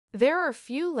There are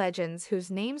few legends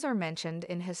whose names are mentioned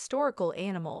in historical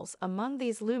animals among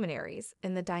these luminaries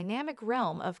in the dynamic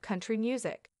realm of country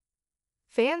music.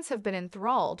 Fans have been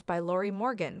enthralled by Lorrie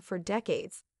Morgan for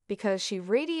decades because she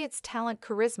radiates talent,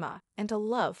 charisma, and a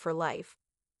love for life.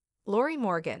 Lorrie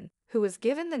Morgan, who was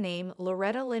given the name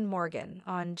Loretta Lynn Morgan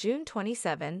on June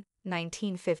 27,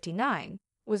 1959,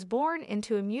 was born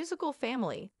into a musical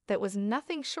family that was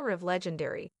nothing short of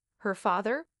legendary. Her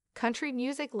father, country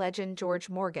music legend George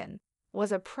Morgan,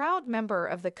 was a proud member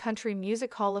of the Country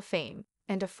Music Hall of Fame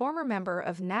and a former member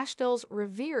of Nashville's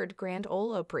revered Grand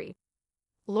Ole Opry.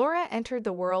 Laura entered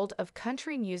the world of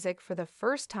country music for the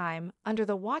first time under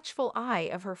the watchful eye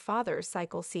of her father's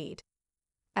cycle seed.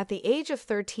 At the age of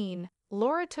 13,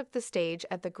 Laura took the stage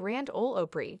at the Grand Ole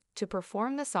Opry to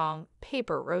perform the song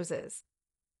Paper Roses.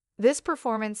 This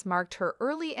performance marked her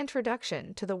early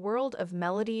introduction to the world of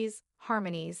melodies,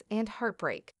 harmonies, and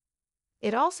heartbreak.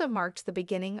 It also marked the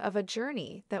beginning of a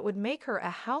journey that would make her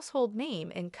a household name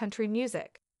in country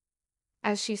music.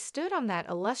 As she stood on that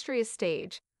illustrious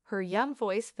stage, her young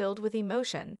voice filled with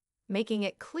emotion, making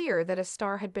it clear that a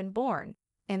star had been born,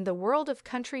 and the world of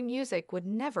country music would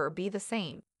never be the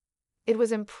same. It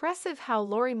was impressive how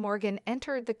Lorrie Morgan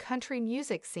entered the country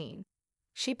music scene.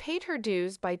 She paid her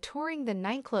dues by touring the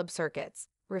nightclub circuits,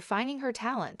 refining her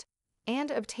talent,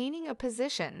 and obtaining a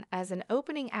position as an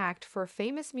opening act for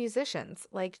famous musicians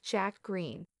like Jack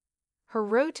Green. Her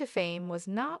road to fame was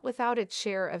not without its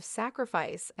share of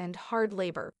sacrifice and hard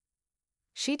labor.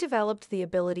 She developed the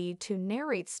ability to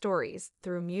narrate stories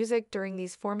through music during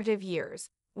these formative years,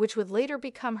 which would later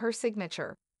become her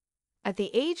signature. At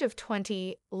the age of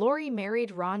 20, Lorrie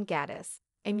married Ron Gaddis,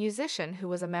 a musician who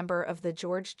was a member of the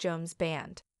George Jones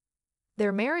Band.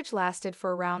 Their marriage lasted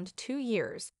for around 2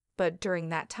 years, but during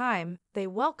that time, they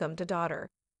welcomed a daughter.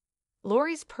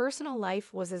 Lorrie's personal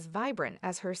life was as vibrant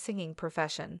as her singing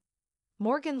profession.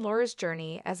 Morgan Laura's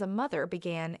journey as a mother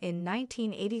began in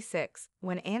 1986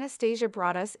 when Anastasia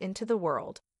brought us into the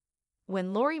world.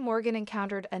 When Lorrie Morgan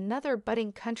encountered another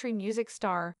budding country music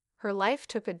star, her life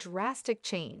took a drastic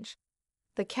change.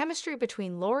 The chemistry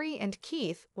between Lorrie and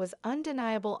Keith was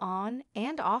undeniable on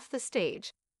and off the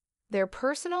stage. Their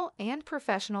personal and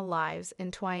professional lives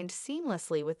entwined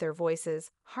seamlessly with their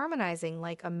voices, harmonizing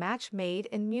like a match made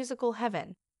in musical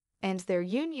heaven, and their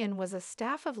union was a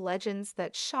staff of legends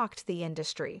that shocked the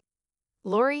industry.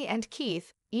 Lorrie and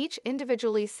Keith, each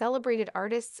individually celebrated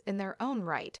artists in their own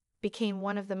right, became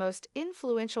one of the most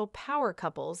influential power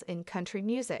couples in country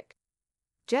music.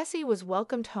 Jesse was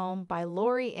welcomed home by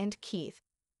Lorrie and Keith.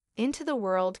 Into the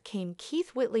world came Keith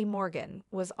Whitley. Morgan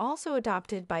was also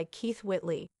adopted by Keith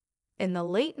Whitley. In the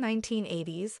late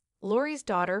 1980s, Lorrie's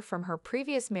daughter from her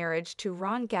previous marriage to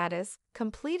Ron Gaddis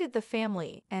completed the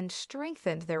family and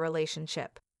strengthened their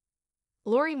relationship.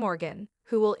 Lorrie Morgan,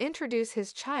 who will introduce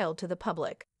his child to the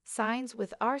public, signs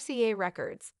with RCA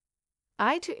Records.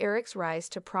 To Eric's rise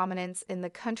to prominence in the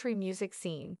country music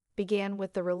scene began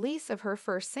with the release of her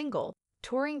first single,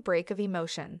 Touring Break of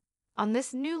Emotion, on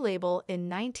this new label in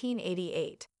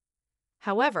 1988.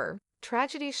 However,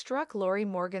 tragedy struck Lorrie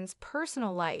Morgan's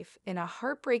personal life in a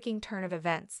heartbreaking turn of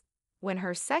events, when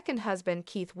her second husband,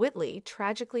 Keith Whitley,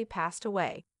 tragically passed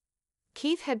away.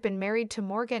 Keith had been married to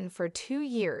Morgan for 2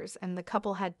 years and the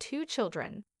couple had 2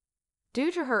 children.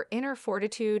 Due to her inner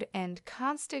fortitude and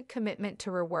constant commitment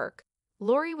to her work,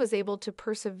 Lorrie was able to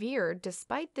persevere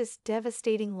despite this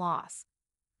devastating loss.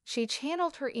 She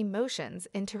channeled her emotions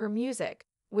into her music,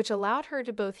 which allowed her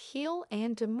to both heal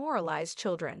and demoralize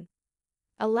children.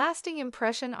 A lasting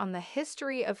impression on the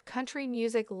history of country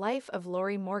music life of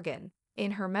Lorrie Morgan,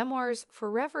 in her memoirs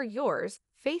Forever Yours,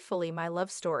 Faithfully My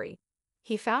Love Story.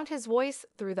 He found his voice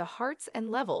through the hearts and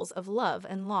levels of love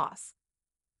and loss.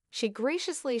 She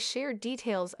graciously shared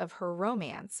details of her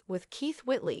romance with Keith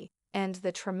Whitley and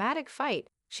the traumatic fight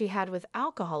she had with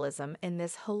alcoholism in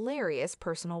this hilarious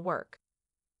personal work.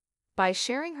 By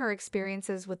sharing her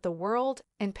experiences with the world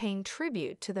and paying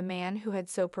tribute to the man who had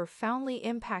so profoundly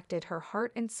impacted her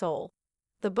heart and soul,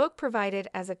 the book provided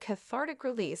as a cathartic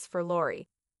release for Lorrie.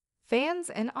 Fans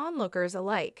and onlookers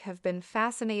alike have been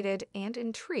fascinated and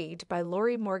intrigued by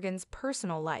Lorrie Morgan's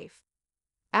personal life.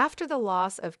 After the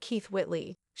loss of Keith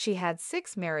Whitley, she had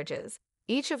 6 marriages,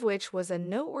 each of which was a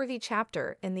noteworthy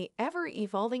chapter in the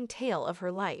ever-evolving tale of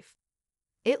her life.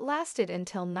 It lasted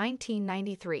until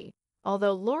 1993,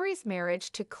 although Lorrie's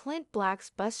marriage to Clint Black's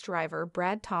bus driver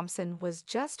Brad Thompson was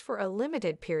just for a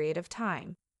limited period of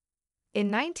time. In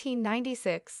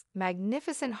 1996,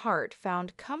 Magnificent Heart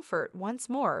found comfort once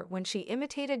more when she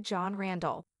imitated John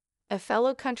Randall, a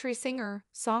fellow country singer,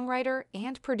 songwriter,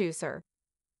 and producer.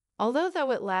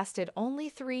 Although it lasted only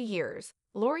 3 years,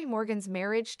 Lorrie Morgan's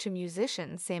marriage to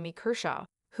musician Sammy Kershaw,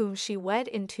 whom she wed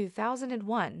in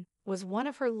 2001, was one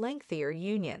of her lengthier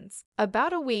unions.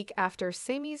 About a week after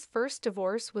Sammy's first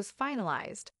divorce was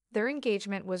finalized, their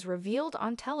engagement was revealed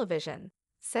on television,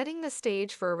 setting the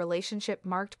stage for a relationship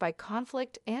marked by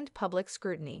conflict and public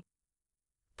scrutiny.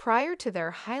 Prior to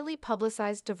their highly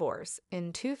publicized divorce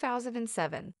in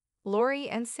 2007, Lorrie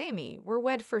and Sammy were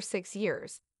wed for 6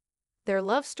 years. Their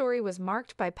love story was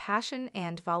marked by passion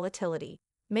and volatility,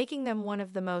 making them one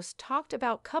of the most talked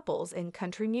about couples in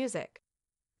country music.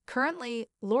 Currently,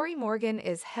 Lorrie Morgan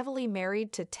is heavily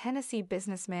married to Tennessee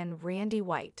businessman Randy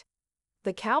White.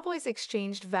 The Cowboys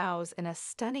exchanged vows in a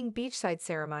stunning beachside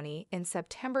ceremony in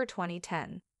September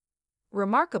 2010.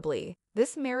 Remarkably,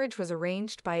 this marriage was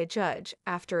arranged by a judge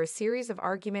after a series of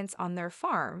arguments on their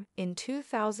farm in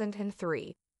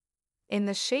 2003. In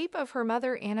the shape of her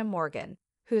mother Anna Morgan,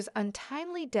 whose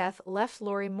untimely death left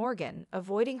Lorrie Morgan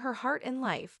avoiding her heart in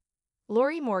life,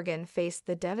 Lorrie Morgan faced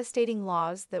the devastating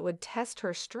loss that would test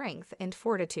her strength and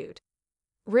fortitude.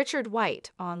 Richard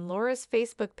White, on Laura's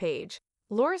Facebook page,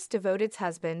 Laura's devoted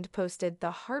husband, posted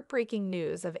the heartbreaking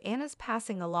news of Anna's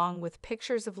passing along with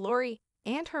pictures of Lorrie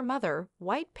and her mother.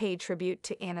 White paid tribute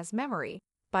to Anna's memory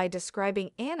by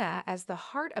describing Anna as the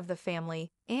heart of the family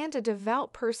and a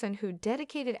devout person who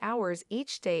dedicated hours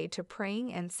each day to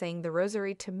praying and saying the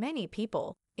rosary to many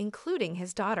people, including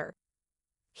his daughter.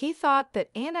 He thought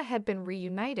that Anna had been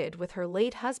reunited with her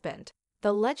late husband,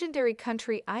 the legendary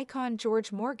country icon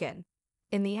George Morgan,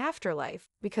 in the afterlife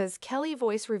because Kelly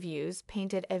Voice Reviews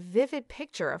painted a vivid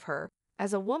picture of her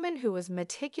as a woman who was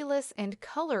meticulous and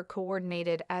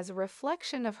color-coordinated as a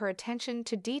reflection of her attention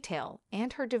to detail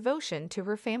and her devotion to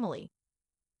her family.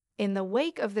 In the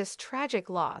wake of this tragic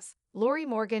loss, Lorrie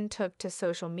Morgan took to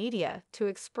social media to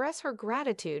express her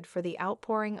gratitude for the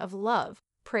outpouring of love,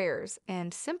 prayers,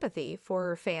 and sympathy for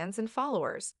her fans and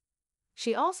followers.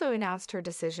 She also announced her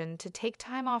decision to take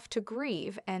time off to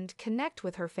grieve and connect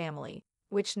with her family,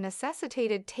 which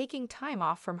necessitated taking time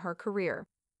off from her career.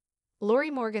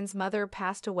 Lorrie Morgan's mother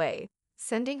passed away,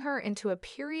 sending her into a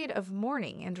period of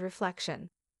mourning and reflection.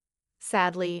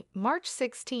 Sadly, March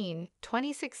 16,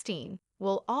 2016,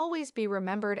 will always be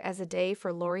remembered as a day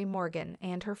for Lorrie Morgan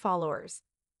and her followers.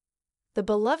 The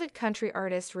beloved country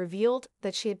artist revealed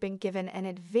that she had been given an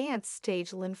advanced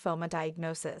stage lymphoma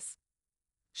diagnosis.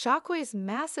 Shockwave's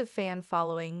massive fan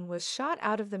following was shot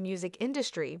out of the music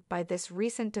industry by this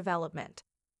recent development.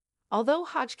 Although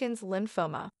Hodgkin's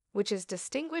lymphoma, which is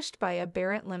distinguished by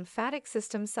aberrant lymphatic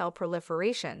system cell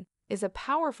proliferation, is a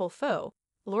powerful foe,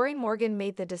 Lorrie Morgan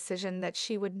made the decision that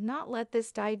she would not let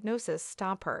this diagnosis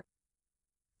stop her.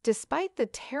 Despite the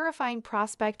terrifying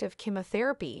prospect of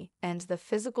chemotherapy and the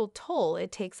physical toll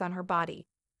it takes on her body,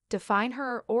 define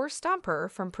her or stop her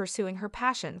from pursuing her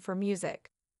passion for music.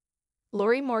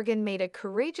 Lorrie Morgan made a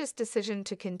courageous decision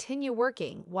to continue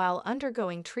working while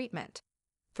undergoing treatment.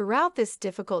 Throughout this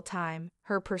difficult time,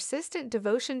 her persistent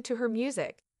devotion to her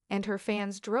music and her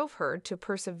fans drove her to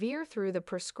persevere through the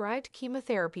prescribed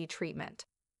chemotherapy treatment.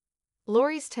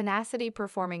 Lorrie's tenacity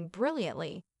performing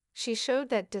brilliantly, she showed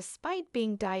that despite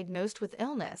being diagnosed with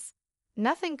illness,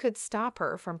 nothing could stop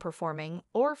her from performing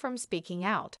or from speaking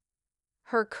out.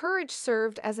 Her courage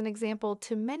served as an example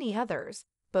to many others,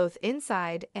 both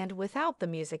inside and without the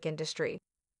music industry.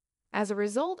 As a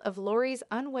result of Lorrie's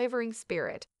unwavering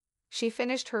spirit, she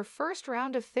finished her first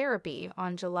round of therapy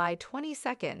on July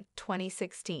 22,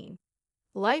 2016.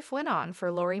 Life went on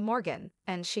for Lorrie Morgan,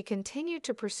 and she continued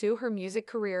to pursue her music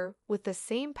career with the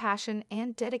same passion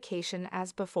and dedication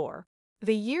as before.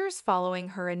 The years following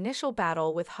her initial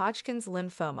battle with Hodgkin's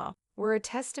lymphoma were a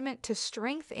testament to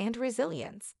strength and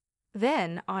resilience.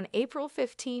 Then, on April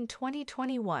 15,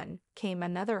 2021, came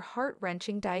another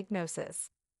heart-wrenching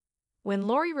diagnosis. When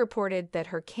Lorrie reported that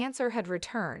her cancer had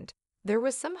returned, there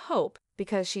was some hope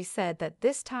because she said that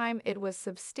this time it was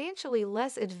substantially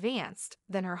less advanced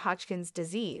than her Hodgkin's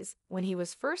disease when he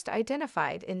was first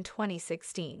identified in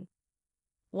 2016.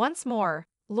 Once more,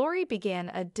 Lorrie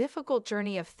began a difficult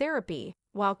journey of therapy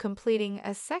while completing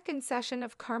a second session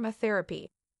of karma therapy.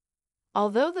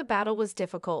 Although the battle was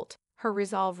difficult, her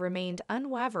resolve remained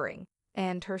unwavering,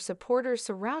 and her supporters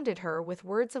surrounded her with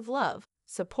words of love,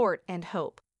 support, and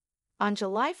hope. On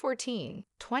July 14,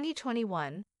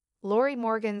 2021, Lorrie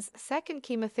Morgan's second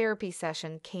chemotherapy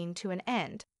session came to an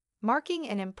end, marking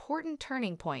an important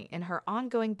turning point in her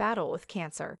ongoing battle with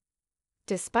cancer.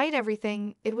 Despite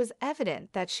everything, it was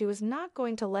evident that she was not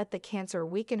going to let the cancer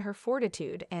weaken her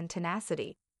fortitude and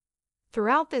tenacity.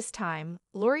 Throughout this time,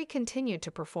 Lorrie continued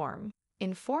to perform,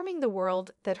 informing the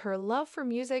world that her love for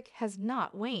music has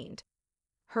not waned.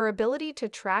 Her ability to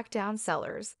track down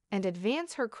sellers and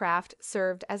advance her craft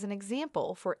served as an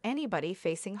example for anybody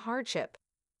facing hardship.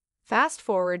 Fast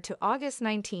forward to August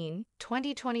 19,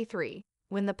 2023,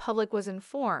 when the public was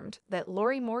informed that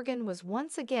Lorrie Morgan was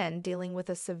once again dealing with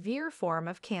a severe form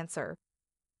of cancer.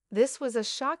 This was a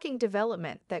shocking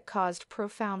development that caused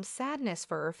profound sadness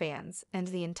for her fans and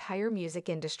the entire music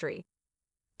industry.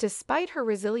 Despite her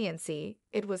resiliency,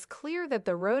 it was clear that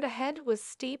the road ahead was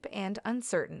steep and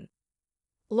uncertain.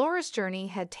 Laura's journey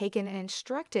had taken an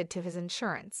instructed to his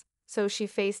insurance, so she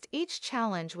faced each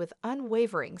challenge with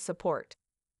unwavering support.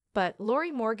 But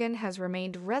Lorrie Morgan has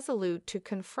remained resolute to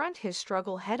confront his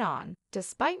struggle head-on,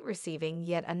 despite receiving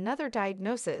yet another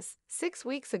diagnosis 6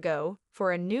 weeks ago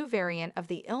for a new variant of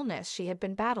the illness she had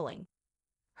been battling.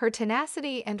 Her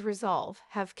tenacity and resolve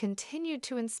have continued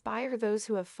to inspire those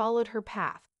who have followed her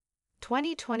path.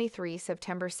 2023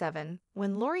 September 7,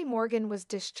 when Lorrie Morgan was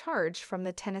discharged from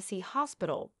the Tennessee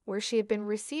hospital where she had been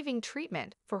receiving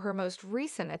treatment for her most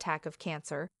recent attack of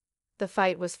cancer. The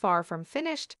fight was far from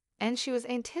finished, and she was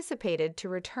anticipated to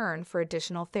return for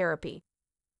additional therapy.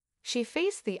 She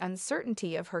faced the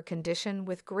uncertainty of her condition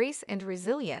with grace and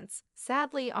resilience,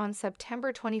 sadly on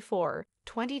September 24,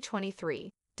 2023,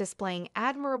 displaying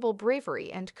admirable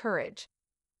bravery and courage.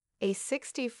 A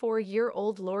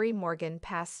 64-year-old Lorrie Morgan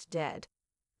passed dead.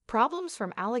 Problems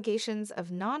from allegations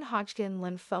of non-Hodgkin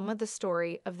lymphoma. The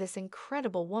story of this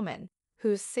incredible woman,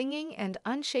 whose singing and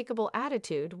unshakable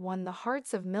attitude won the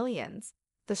hearts of millions.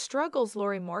 The struggles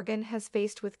Lorrie Morgan has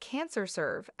faced with cancer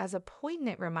serve as a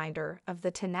poignant reminder of the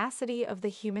tenacity of the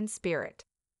human spirit.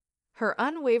 Her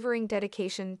unwavering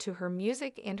dedication to her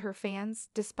music and her fans,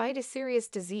 despite a serious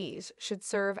disease, should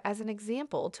serve as an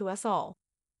example to us all.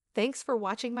 Thanks for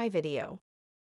watching my video.